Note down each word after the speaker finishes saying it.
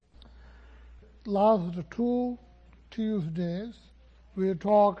last 2 Tuesdays, we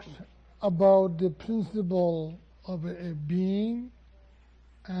talked about the principle of a being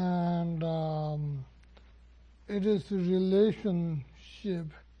and it is a relationship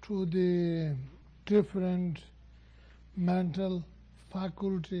to the different mental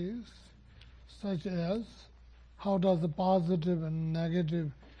faculties, such as how does the positive and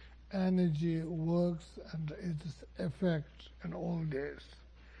negative energy works and its effect in all this.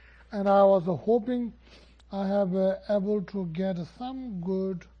 And I was hoping I have able to get some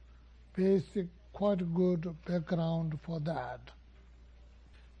good, basic, quite good background for that.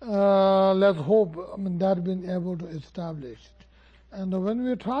 Let's hope that been able to establish. And when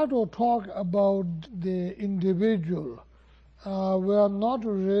we try to talk about the individual, we are not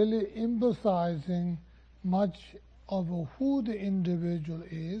really emphasizing much of who the individual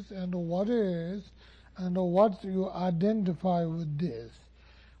is and what it is and what you identify with this.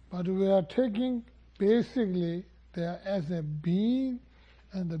 But we are taking basically there as a being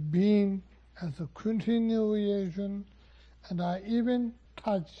and the being as a continuation, and I even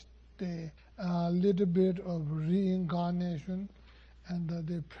touched the little bit of reincarnation and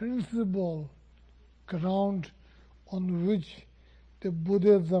the principle ground on which the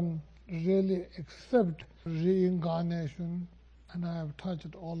Buddhism really accept reincarnation, and I have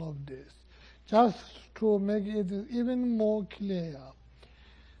touched all of this. Just to make it even more clear,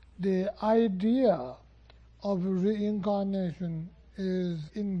 the idea of reincarnation is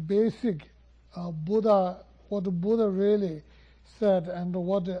in basic Buddha, what Buddha really said and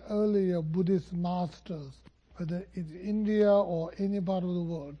what the earlier Buddhist masters, whether it's India or any part of the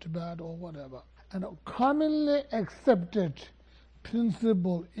world, Tibet or whatever, and a commonly accepted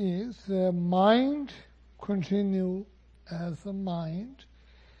principle is mind continue as a mind,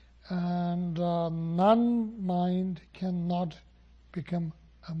 and non-mind cannot become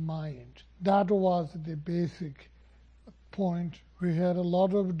a mind. That was the basic point. We had a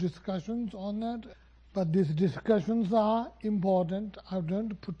lot of discussions on that, but these discussions are important. I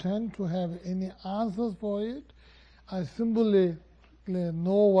don't pretend to have any answers for it. I simply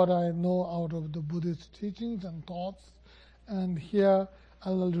know what I know out of the Buddhist teachings and thoughts, and here I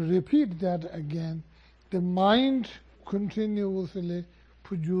will repeat that again. The mind continuously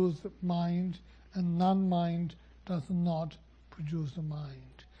produces mind, and non-mind does not produce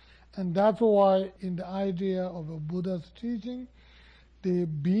mind. And that's why in the idea of a Buddha's teaching, the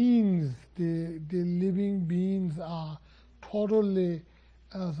beings, the living beings are totally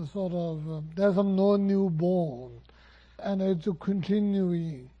as a sort of, there's no newborn, and it's a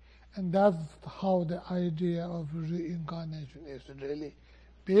continuing. And that's how the idea of reincarnation is really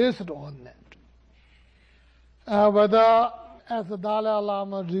based on that. Whether, as the Dalai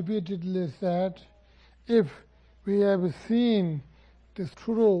Lama repeatedly said, if we have seen this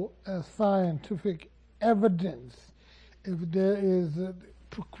true scientific evidence, if there is,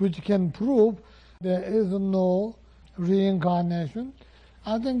 which can prove there is no reincarnation,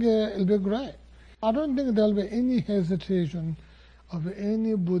 I think it'll be great. I don't think there'll be any hesitation of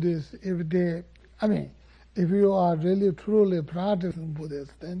any Buddhist if they, if you are really truly practicing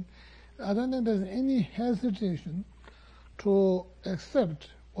Buddhist, then I don't think there's any hesitation to accept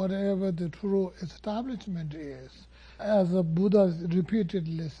whatever the true establishment is. As the Buddha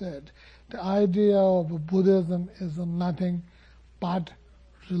repeatedly said, the idea of Buddhism is nothing but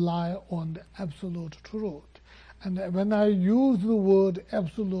rely on the absolute truth. And when I use the word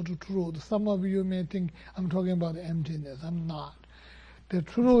absolute truth, some of you may think I'm talking about emptiness. I'm not. The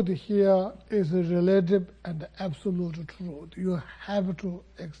truth here is a relative and absolute truth. You have to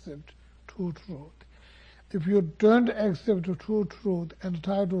accept true truth. If you don't accept true truth and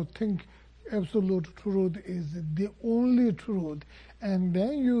try to think absolute truth is the only truth, and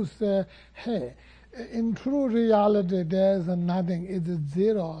then you say, hey, in true reality there is nothing, it is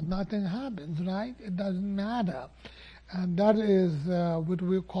zero, nothing happens, right? It doesn't matter. And that is what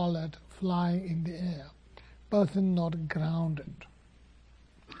we call it flying in the air, person not grounded.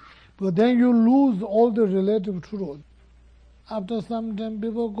 But then you lose all the relative truth. After some time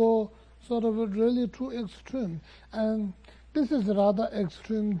people go sort of really too extreme, and this is a rather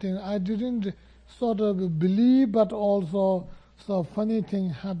extreme thing. I didn't sort of believe, but also so funny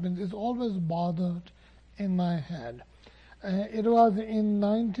thing happened. It's always bothered in my head. It was in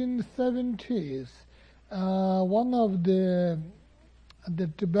 1970s. One of the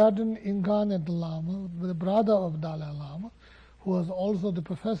Tibetan incarnate Lama, the brother of Dalai Lama, who was also the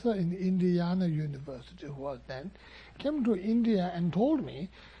professor in Indiana University, who was then, came to India and told me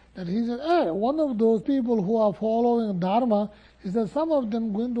that he said, hey, one of those people who are following Dharma, he said some of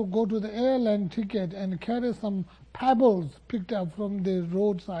them going to go to the airline ticket and carry some pebbles picked up from the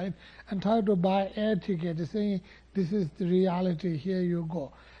roadside and try to buy air ticket, saying, this is the reality, here you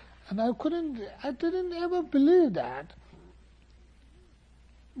go. And I didn't ever believe that.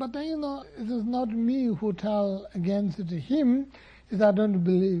 But then, it is not me who tell against him, is I don't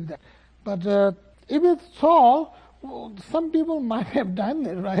believe that. But if it's so, some people might have done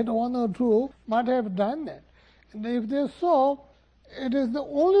it, right? One or two might have done it. And if they so, it is the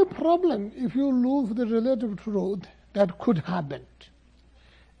only problem if you lose the relative truth that could happen,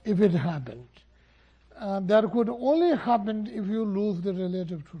 if it happened. That could only happen if you lose the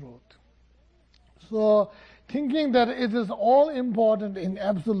relative truth. So, thinking that it is all important in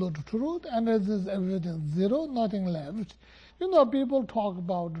absolute truth and it is everything zero, nothing left. People talk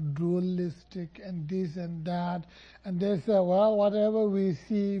about dualistic and this and that, and they say, well, whatever we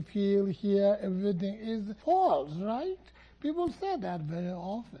see, feel, hear, everything is false, right? People say that very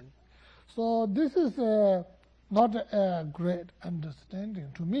often. So this is not a great understanding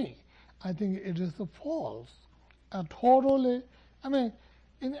to me. I think it is false. Totally,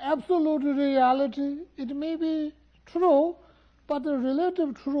 in absolute reality, it may be true, but the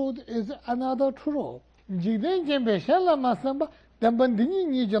relative truth is another truth. Jigden jembe shela masamba damban dingi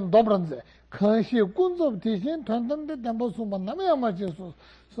ni jan dobranze khanshi kunzob tishin tandamde dambo sumba namyama jesu.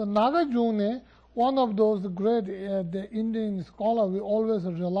 So Nagarjuna, one of those great the Indian scholar we always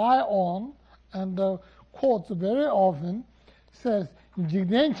rely on and quotes very often, says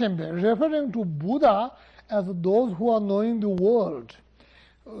Jigden jembe, referring to Buddha as those who are knowing the world,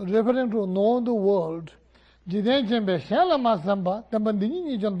 referring to knowing the world. Jigden jembe shela masamba damban dingi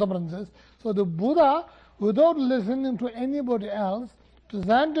ni jan dobranze. So the Buddha, without listening to anybody else,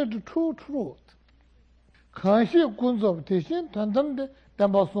 presented the true truth. Kanshi kunzob tishin tandamde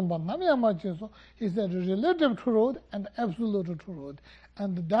dambasumba namyamachiso. He said relative truth and absolute truth.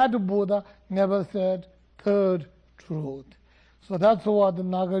 And that Buddha never said third truth. So that's what the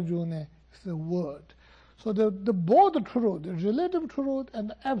Nagarjuna is a word. So the both truth, the relative truth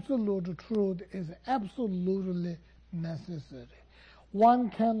and absolute truth is absolutely necessary. One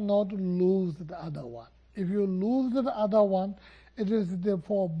cannot lose the other one. If you lose the other one, it is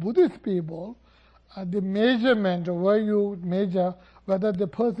for Buddhist people, the measurement where you measure whether the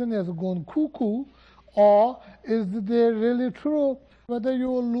person has gone cuckoo or is they really true, whether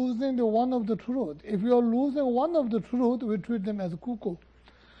you are losing the one of the truth. If you are losing one of the truth, we treat them as cuckoo.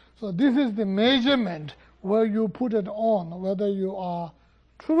 So this is the measurement where you put it on, whether you are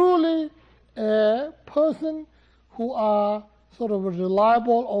truly a person who are sort of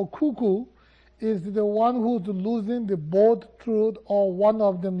reliable or cuckoo, is the one who's losing the both truth or one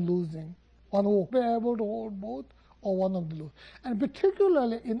of them losing. One who will be able to hold both or one of them lose. And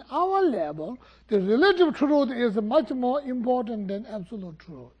particularly in our level, the relative truth is much more important than absolute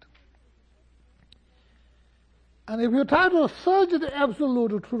truth. And if you try to search the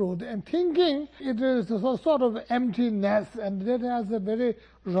absolute truth and thinking it is a sort of emptiness and that has a very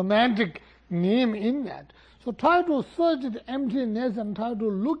romantic name in that. So try to search the emptiness and try to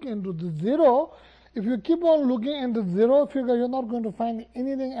look into the zero. If you keep on looking into the zero figure, you're not going to find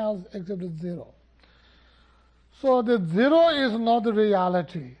anything else except the zero. So the zero is not the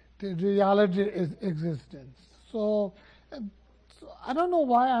reality. The reality is existence. So I don't know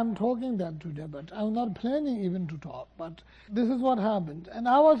why I'm talking that today, but I'm not planning even to talk. But this is what happened. And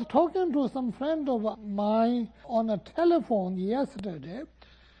I was talking to some friend of mine on a telephone yesterday,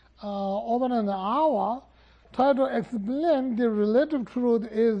 over an hour, try to explain the relative truth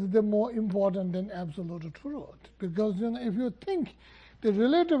is the more important than absolute truth. Because if you think the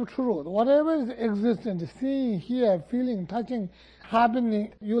relative truth, whatever is existent, seeing, hearing, feeling, touching,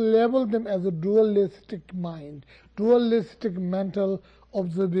 happening, you label them as a dualistic mind, dualistic mental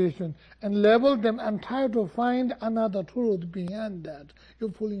observation, and label them and try to find another truth beyond that.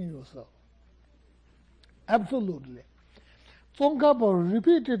 You're fooling yourself. Absolutely. Tsongkhapa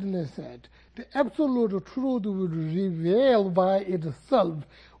repeatedly said, the absolute truth will reveal by itself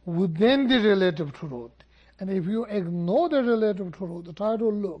within the relative truth. And if you ignore the relative truth, try to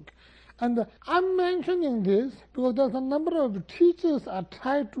look. And I'm mentioning this because there's a number of teachers are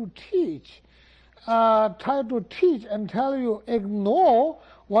trying to teach and tell you, ignore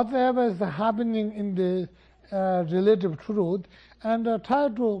whatever is happening in the relative truth and try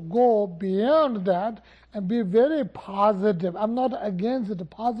to go beyond that and be very positive. I'm not against the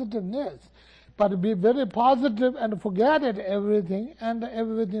positiveness, but be very positive and forget it, everything, and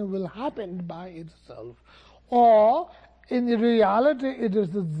everything will happen by itself. Or in reality, it is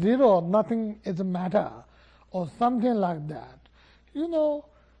zero, nothing is a matter, or something like that.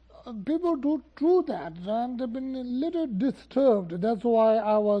 people do that, and they've been a little disturbed. That's why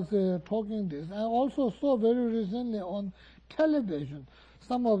I was talking this. I also saw very recently on television,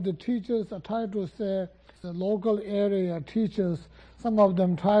 some of the teachers are trying to say, the local area teachers, some of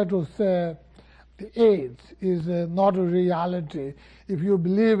them try to say the AIDS is not a reality. If you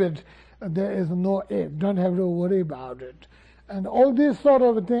believe it, there is no AIDS. Don't have to worry about it. And all this sort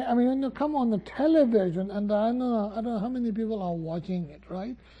of thing. I mean, when you come on the television, and I don't know how many people are watching it,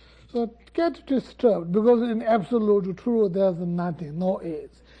 right? So get disturbed, because in absolute truth, there's nothing, no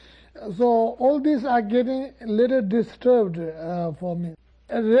AIDS. So all these are getting a little disturbed for me.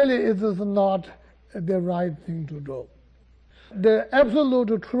 And really, it is not the right thing to do. The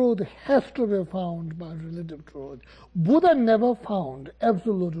absolute truth has to be found by relative truth. Buddha never found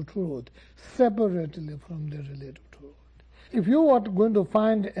absolute truth separately from the relative truth. If you are going to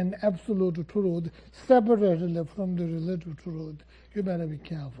find an absolute truth separately from the relative truth, you better be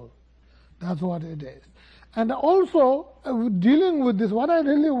careful. That's what it is. And also, dealing with this, what I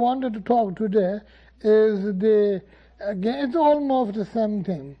really wanted to talk today is again, it's almost the same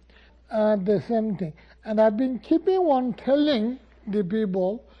thing. And I've been keeping on telling the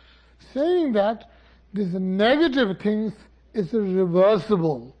people, saying that these negative things is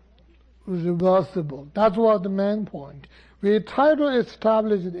reversible. That's what the main point. We try to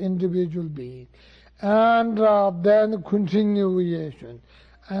establish the individual being, and then continuation.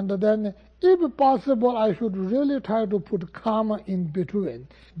 And then, if possible, I should really try to put karma in between.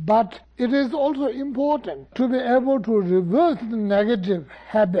 But it is also important to be able to reverse the negative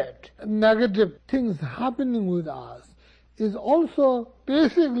habit, negative things happening with us, is also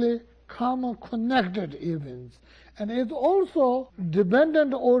basically karma connected events. And it's also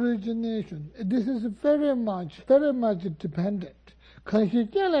dependent origination. This is very much dependent. So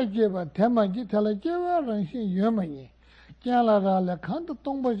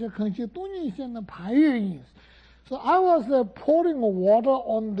I was pouring water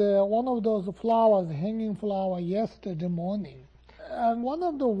on one of those flowers, hanging flower, yesterday morning. And one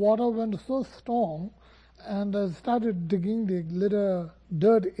of the water went so strong, and I started digging the little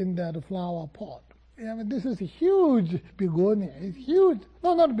dirt in that flower pot. I mean, this is a huge begonia. It's huge.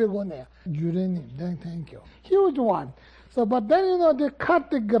 No, not begonia. Geranium. Thank you. Huge one. So, but then, they cut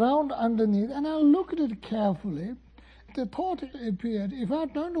the ground underneath, and I looked at it carefully. The thought appeared, if I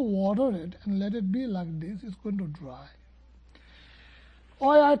turn to water it and let it be like this, it's going to dry.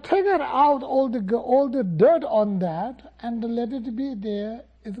 Or I take it out all the dirt on that and let it be there,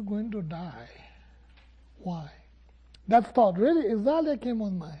 it's going to die. Why? That thought really exactly came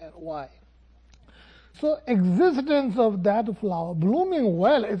on my head. Why? So existence of that flower, blooming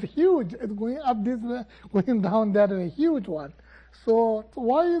well, is huge. It's going up this way, going down that way, huge one. So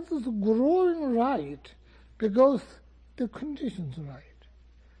why is this growing right? Because the conditions are right.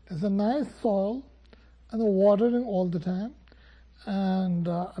 There's a nice soil and watering all the time, and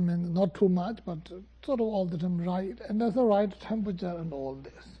not too much, but sort of all the time right, and there's a right temperature and all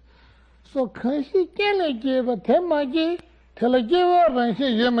this. So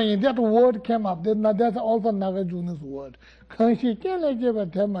that word came up. That's also Nagarjuna's word.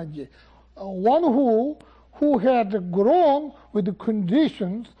 One who had grown with the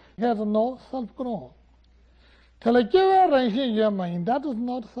conditions has no self-grown. That is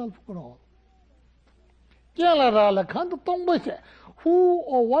not self-grown. Who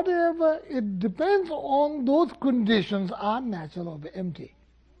or whatever, it depends on those conditions are natural or empty.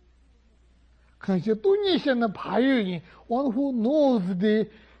 One who knows the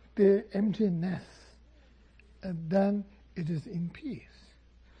emptiness, and then it is in peace.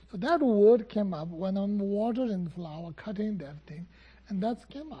 So that word came up when I'm watering the flower, cutting that thing, and that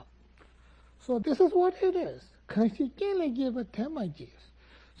came up. So this is what it is.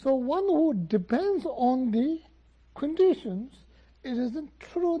 So one who depends on the conditions, it isn't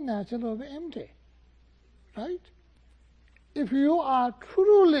true, natural, or empty. Right? If you are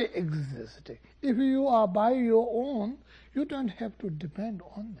truly existing, if you are by your own, you don't have to depend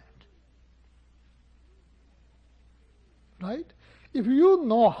on that. Right? If you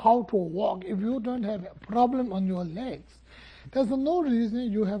know how to walk, if you don't have a problem on your legs, there's no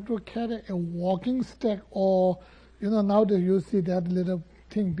reason you have to carry a walking stick, or, nowadays you see that little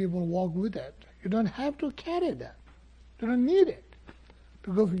thing people walk with it. You don't have to carry that. You don't need it,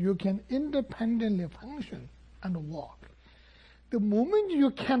 because you can independently function and walk. The moment you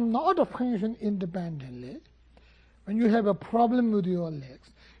cannot function independently, when you have a problem with your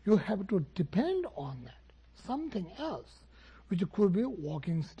legs, you have to depend on that, something else, which could be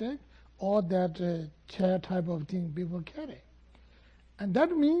walking stick or that chair type of thing people carry. And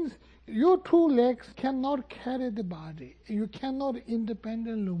that means your two legs cannot carry the body. You cannot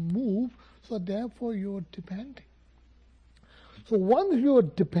independently move, so therefore you are depending. So once you are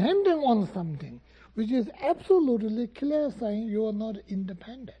depending on something, which is absolutely clear saying you are not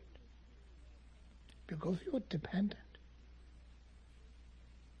independent, because you are dependent.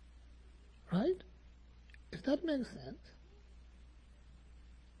 Right? Does that make sense?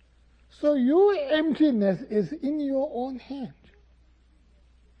 So your emptiness is in your own hand.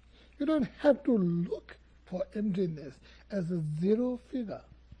 You don't have to look for emptiness as a zero figure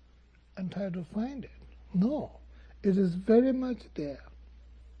and try to find it. No, it is very much there.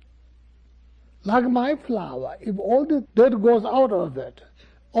 Like my flower, if all the dirt goes out of it,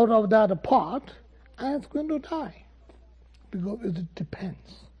 out of that pot, it's going to die, because it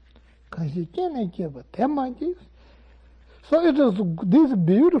depends. Because you cannot give it that much. So it is this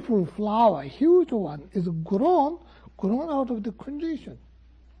beautiful flower, huge one, is grown out of the condition.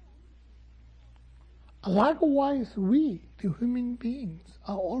 Likewise, we, the human beings,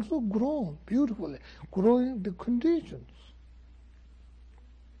 are also grown beautifully, growing the conditions.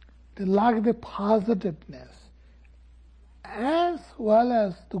 They lack the positiveness as well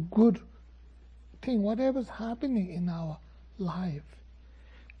as the good thing, whatever's happening in our life.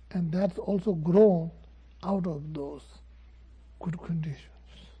 And that's also grown out of those good conditions.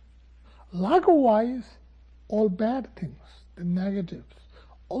 Likewise, all bad things, the negatives,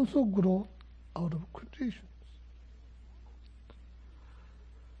 also grow out of conditions.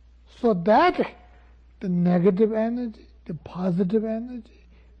 So that the negative energy, the positive energy,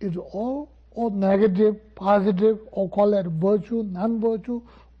 is all negative, positive, or call it virtue, non-virtue,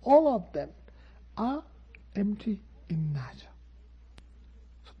 all of them are empty in nature.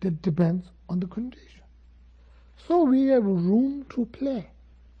 So that depends on the condition. So we have room to play,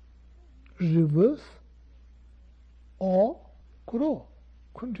 reverse or grow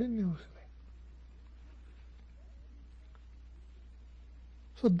continuously.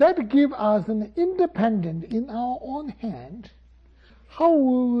 So that gives us an independent in our own hand how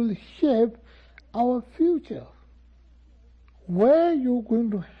we will shape our future, where you're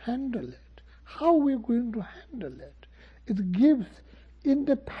going to handle it, how we're going to handle it. It gives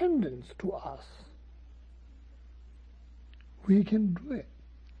independence to us. We can do it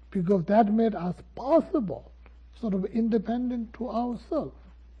because that made us possible, sort of independent to ourselves.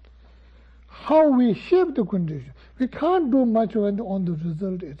 How we shape the condition. We can't do much on the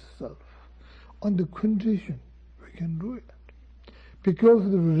result itself. On the condition, we can do it. Because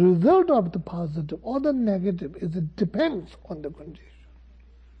the result of the positive or the negative it depends on the condition.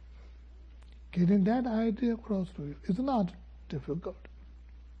 Getting that idea across to you is not difficult.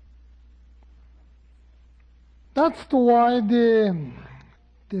 That's why the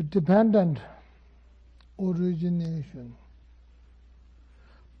dependent origination,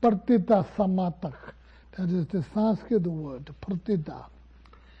 pratita samatak, that is the Sanskrit word, pratita.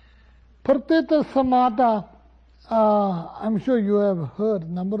 Pratita samata, I'm sure you have heard,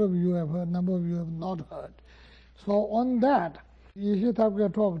 number of you have heard, number of you have not heard. So on that,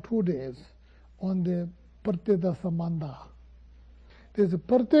 Yeshitaka talked 2 days on the pratita samanda. There's a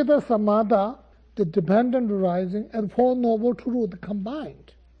pratita samada, the dependent arising, and Four Noble Truths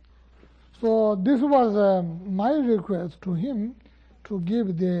combined. So this was my request to him to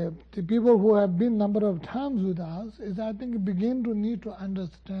give the people who have been number of times with us, is I think begin to need to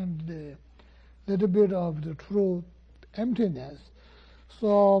understand the little bit of the true emptiness.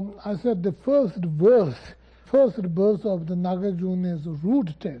 So I said the first verse of the Nagarjuna's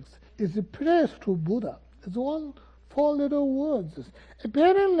root text is a praise to Buddha. It's all 4 little words.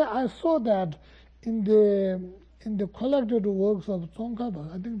 Apparently I saw that in the collected works of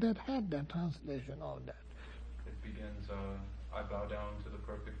Tsongkhapa. I think that had that translation of that. It begins, I bow down to the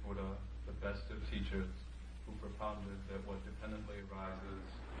perfect Buddha, the best of teachers, who propounded that what dependently arises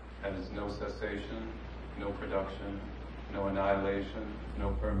has no cessation, no production, no annihilation,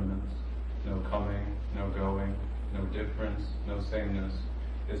 no permanence, no coming, no going, no difference, no sameness,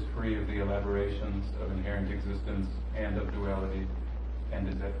 is free of the elaborations of inherent existence and of duality, and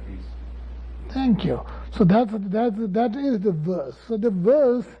is at peace. Thank you. So that is the verse. So the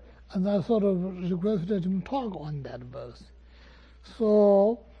verse, and I sort of requested him to talk on that verse.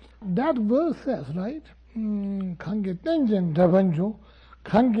 So that verse says, right? Kange tenjen drabanjo,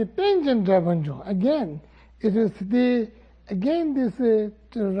 kange tenjen drabanjo. Again, it is this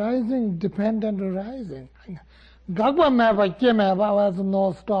rising, dependent rising. Gagwa meva, kemeva has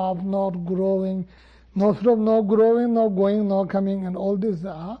no stop, not growing, no stop, no growing, no going, no coming, and all these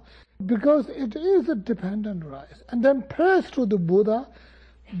are. Because it is a dependent rise. And then praise to the Buddha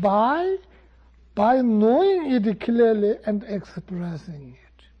by by knowing it clearly and expressing it.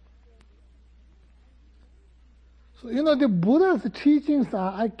 So, the Buddha's teachings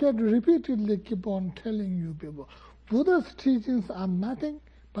are, I can repeatedly keep on telling you people, Buddha's teachings are nothing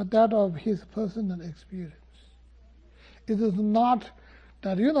but that of his personal experience. It is not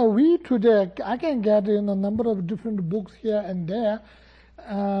that, we today, I can get a number of different books here and there,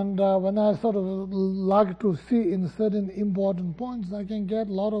 and when I sort of like to see in certain important points, I can get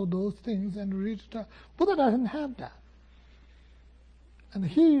a lot of those things and read it. Buddha doesn't have that. And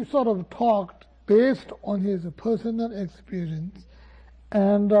he sort of talked based on his personal experience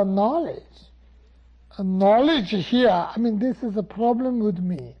and knowledge. Knowledge here, this is a problem with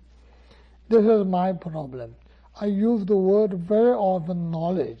me. This is my problem. I use the word very often,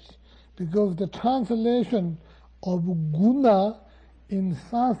 knowledge, because the translation of guna in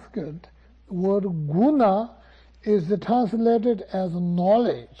Sanskrit, the word guna is translated as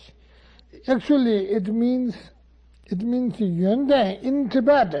knowledge. Actually, it means yuandan in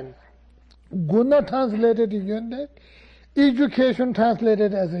Tibetan. Guna translated yuandan, education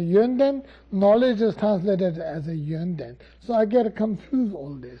translated as a yuandan, knowledge is translated as a yuandan. So I get confused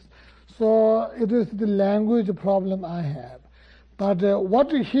all this. So it is the language problem I have. But what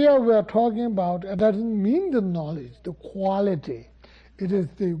here we are talking about, it doesn't mean the knowledge, the quality. It is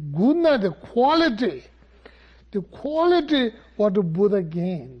the guna, the quality what the Buddha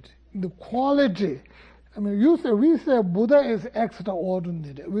gained, the quality. We say Buddha is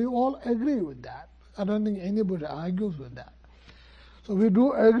extraordinary. We all agree with that. I don't think anybody argues with that. So we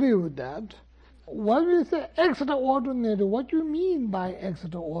do agree with that. When we say extraordinary, what do you mean by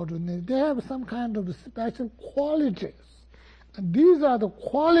extraordinary? They have some kind of special qualities. And these are the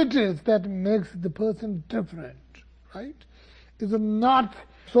qualities that makes the person different, right? It's not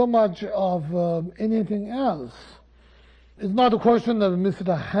so much of anything else. It's not a question of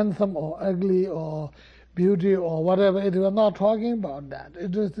Mr. Handsome or ugly or beauty or whatever. We're not talking about that.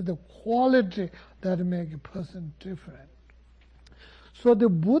 It is the quality that makes a person different. So the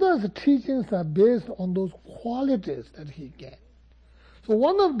Buddha's teachings are based on those qualities that he gained. So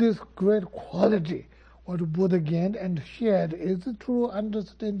one of these great qualities what Buddha gained and shared is the true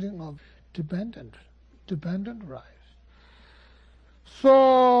understanding of dependent rise.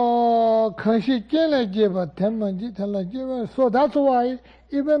 So that's why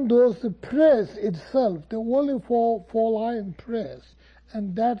even those prayers itself, they only four-line prayers,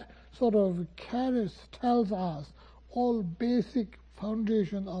 and that sort of tells us all basic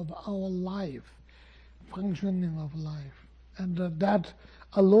foundation of our life, functioning of life. And that,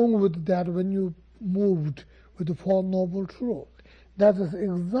 along with that, when you moved with the Four Noble Truths, that is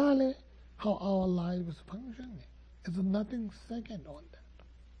exactly how our life is functioning. It's nothing second on that.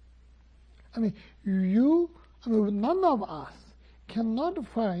 None of us cannot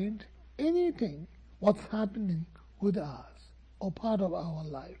find anything what's happening with us or part of our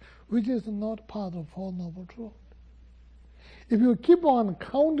life, which is not part of Four Noble Truths. If you keep on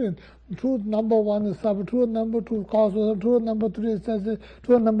counting, truth number 1 is sub-truth number 2 causal, truth number 3 is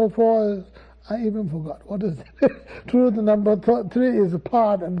truth number 4 is, I even forgot, what is it? Truth number 3 is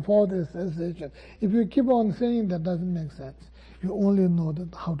part and 4 is cessation. If you keep on saying that, doesn't make sense. You only know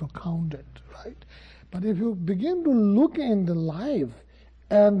how to count it, right? But if you begin to look in the life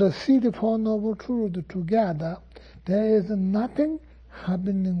and see the Four Noble Truths together, there is nothing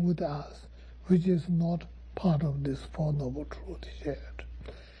happening with us which is not part of this Four Noble Truths shared.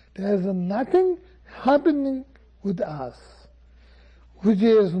 There is nothing happening with us which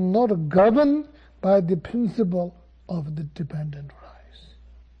is not governed by the principle of the dependent rise.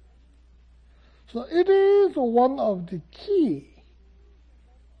 So it is one of the key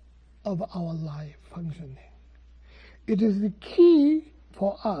of our life functioning. It is the key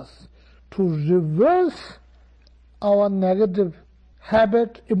for us to reverse our negative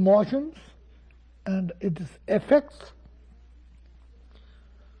habit, emotions, and its effects,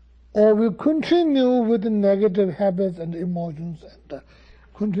 or we continue with the negative habits and emotions and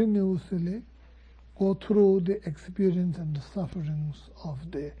continuously go through the experience and the sufferings of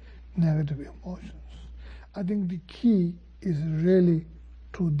the negative emotions. I think the key is really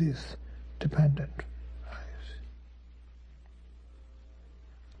to this dependent rise.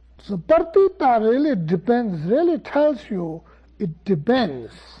 So Partita really depends, really tells you it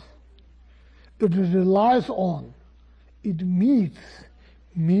depends. It relies on, it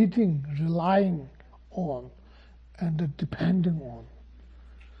meeting, relying on, and depending on.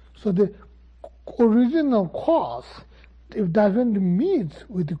 So the original cause, if it doesn't meet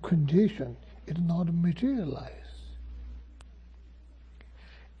with the condition, it not materialize.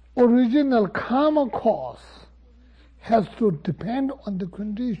 Original karma cause has to depend on the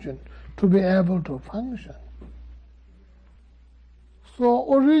condition to be able to function.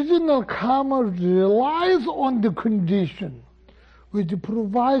 So original karma relies on the condition which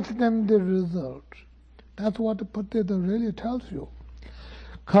provides them the result. That's what the Patita really tells you.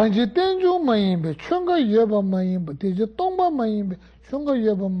 Kanji tenju mayimbe, chunga yeba mayimbe, teji tongba mayimbe, chunga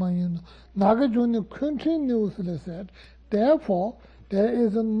yeba mayimbe. Nagarjuna continuously said, therefore, there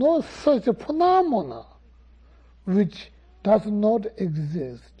is no such a phenomena which does not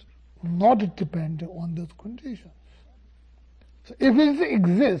exist, not depending on those conditions. So if it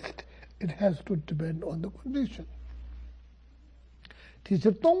exists, it has to depend on the condition.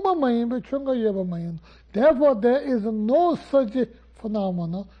 Therefore, there is no such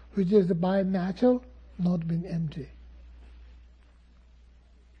phenomena which is by nature not being empty.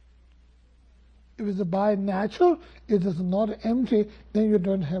 If it's by nature, it is not empty, then you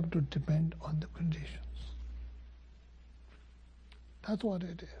don't have to depend on the conditions. That's what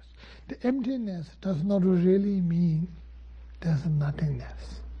it is. The emptiness does not really mean there's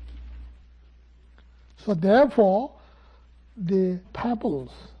nothingness. So therefore, the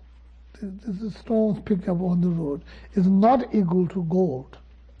pebbles, the stones picked up on the road, is not equal to gold,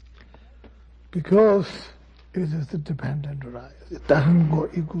 because it is a dependent rise. It doesn't go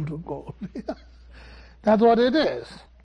equal to gold. That's what it is.